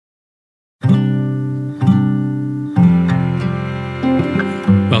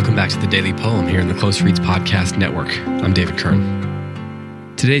back to the Daily Poem here in the Close Reads Podcast Network. I'm David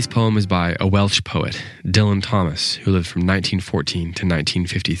Kern. Today's poem is by a Welsh poet, Dylan Thomas, who lived from 1914 to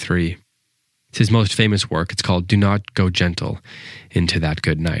 1953. It's his most famous work. It's called Do Not Go Gentle Into That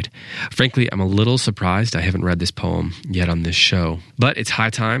Good Night. Frankly, I'm a little surprised I haven't read this poem yet on this show, but it's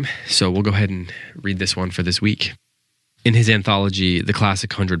high time, so we'll go ahead and read this one for this week. In his anthology, The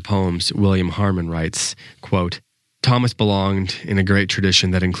Classic 100 Poems, William Harmon writes, quote, Thomas belonged in a great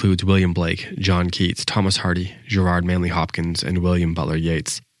tradition that includes William Blake, John Keats, Thomas Hardy, Gerard Manley Hopkins, and William Butler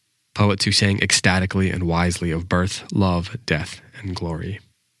Yeats, poets who sang ecstatically and wisely of birth, love, death, and glory.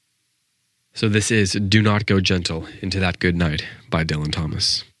 So this is Do Not Go Gentle Into That Good Night by Dylan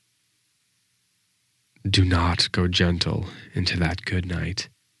Thomas. Do not go gentle into that good night.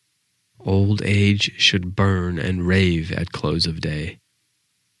 Old age should burn and rave at close of day.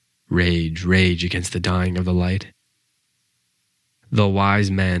 Rage, rage against the dying of the light. Though wise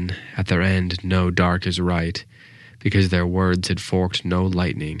men at their end know dark is right, because their words had forked no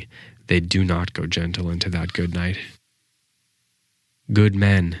lightning, they do not go gentle into that good night. Good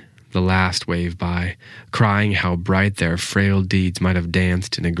men, the last wave by, crying how bright their frail deeds might have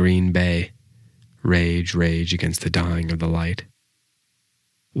danced in a green bay. Rage, rage against the dying of the light.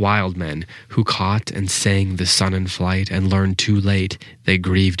 Wild men, who caught and sang the sun in flight and learned too late they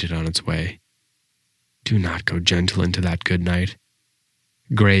grieved it on its way. Do not go gentle into that good night.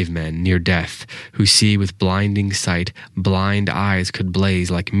 Grave men near death, who see with blinding sight blind eyes could blaze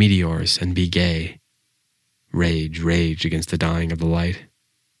like meteors and be gay. Rage, rage against the dying of the light.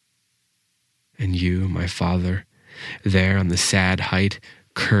 And you, my father, there on the sad height,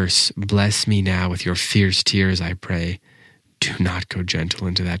 curse, bless me now with your fierce tears, I pray. Do not go gentle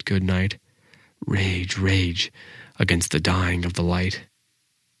into that good night. Rage, rage against the dying of the light.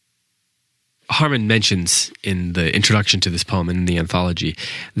 Harmon mentions in the introduction to this poem in the anthology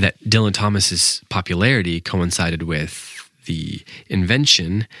that Dylan Thomas's popularity coincided with the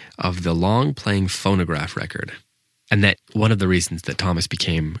invention of the long-playing phonograph record. And that one of the reasons that Thomas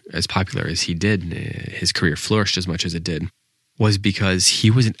became as popular as he did, his career flourished as much as it did, was because he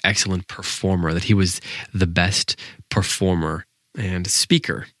was an excellent performer, that he was the best performer and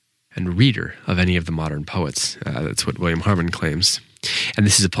speaker and reader of any of the modern poets. That's what William Harmon claims. And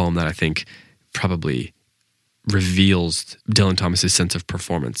this is a poem that I think probably reveals Dylan Thomas's sense of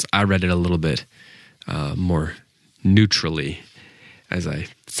performance. I read it a little bit more neutrally, as I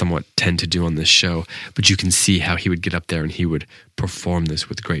somewhat tend to do on this show, but you can see how he would get up there and he would perform this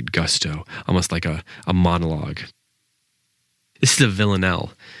with great gusto, almost like a monologue. This is a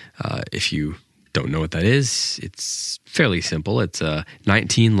villanelle. If you don't know what that is, it's fairly simple. It's a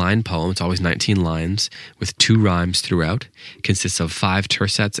 19-line poem. It's always 19 lines with 2 rhymes throughout. It consists of 5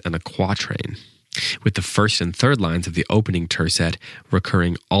 tercets and a quatrain, with the first and third lines of the opening tercet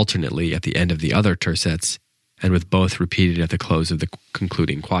recurring alternately at the end of the other tercets, and with both repeated at the close of the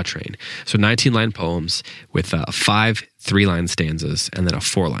concluding quatrain. So 19-line poems with 5 3-line stanzas and then a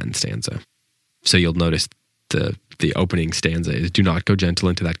 4-line stanza. So you'll notice the opening stanza is, do not go gentle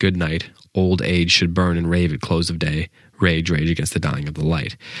into that good night. Old age should burn and rave at close of day. Rage, rage against the dying of the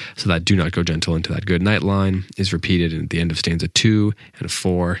light. So that do not go gentle into that good night line is repeated at the end of stanza 2 and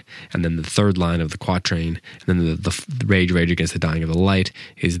 4, and then the third line of the quatrain, and then the rage, rage against the dying of the light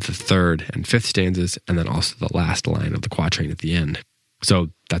is the third and fifth stanzas, and then also the last line of the quatrain at the end. So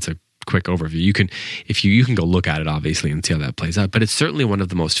that's a quick overview. You can go look at it, obviously, and see how that plays out, but it's certainly one of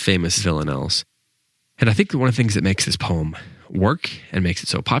the most famous villanelles. And I think one of the things that makes this poem work and makes it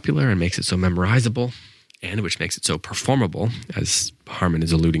so popular and makes it so memorizable and which makes it so performable, as Harmon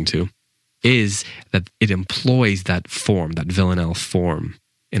is alluding to, is that it employs that form, that villanelle form,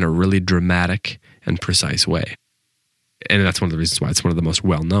 in a really dramatic and precise way. And that's one of the reasons why it's one of the most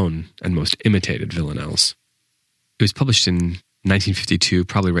well-known and most imitated villanelles. It was published in 1952,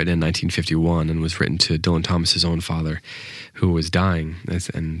 probably written in 1951, and was written to Dylan Thomas's own father, who was dying,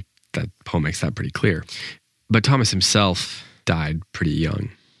 and that poem makes that pretty clear. But Thomas himself died pretty young.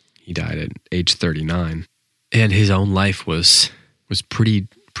 He died at age 39. And his own life was pretty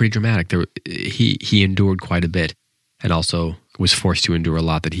dramatic. He endured quite a bit, and also was forced to endure a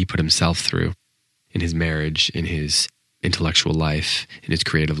lot that he put himself through in his marriage, in his intellectual life, in his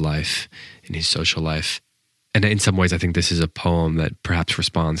creative life, in his social life. And in some ways, I think this is a poem that perhaps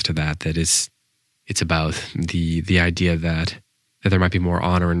responds to that. It's about the idea that there might be more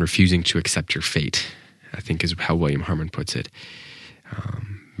honor in refusing to accept your fate, I think is how William Harmon puts it,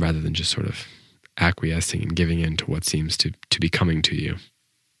 rather than just sort of acquiescing and giving in to what seems to be coming to you.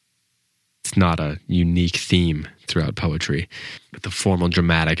 It's not a unique theme throughout poetry, but the formal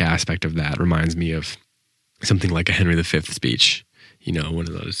dramatic aspect of that reminds me of something like a Henry V speech, one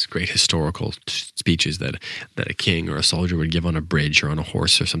of those great historical speeches that a king or a soldier would give on a bridge or on a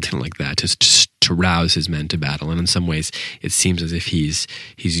horse or something like that, just to rouse his men to battle. And in some ways, it seems as if he's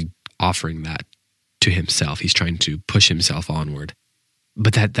offering that to himself. He's trying to push himself onward.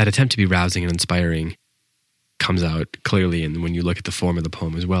 But that attempt to be rousing and inspiring comes out clearly, and when you look at the form of the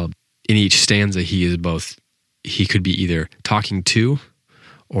poem as well. In each stanza, he could be either talking to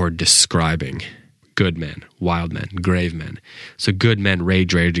or describing good men, wild men, grave men. So good men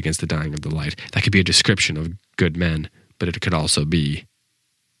rage against the dying of the light. That could be a description of good men, but it could also be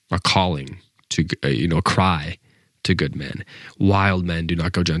a calling to, a cry to good men. Wild men, do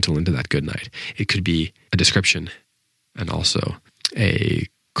not go gentle into that good night. It could be a description and also a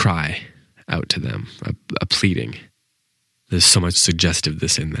cry out to them, a pleading. There's so much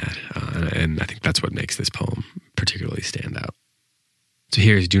suggestiveness in that, and I think that's what makes this poem particularly stand out. So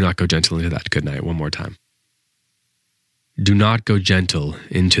here's Do Not Go Gentle Into That Good Night one more time. Do not go gentle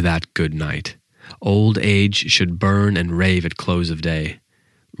into that good night. Old age should burn and rave at close of day.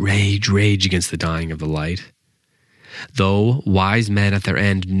 Rage against the dying of the light. Though wise men at their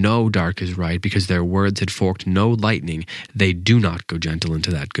end know dark is right, because their words had forked no lightning, they do not go gentle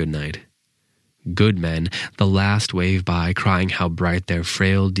into that good night. Good men, the last wave by, crying how bright their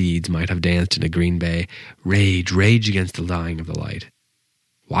frail deeds might have danced in a green bay, rage against the dying of the light.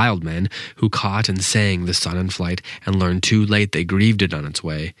 Wild men, who caught and sang the sun in flight, and learned too late they grieved it on its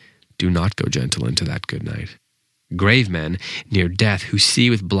way, do not go gentle into that good night. Grave men, near death, who see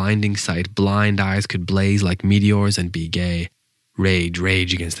with blinding sight, blind eyes could blaze like meteors and be gay,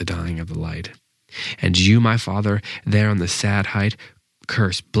 rage against the dying of the light. And you, my father, there on the sad height,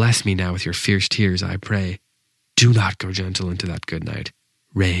 curse, bless me now with your fierce tears, I pray. Do not go gentle into that good night.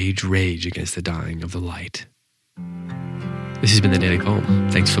 Rage against the dying of the light. This has been The Daily Poem.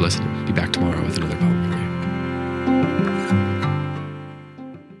 Thanks for listening. Be back tomorrow with another poem.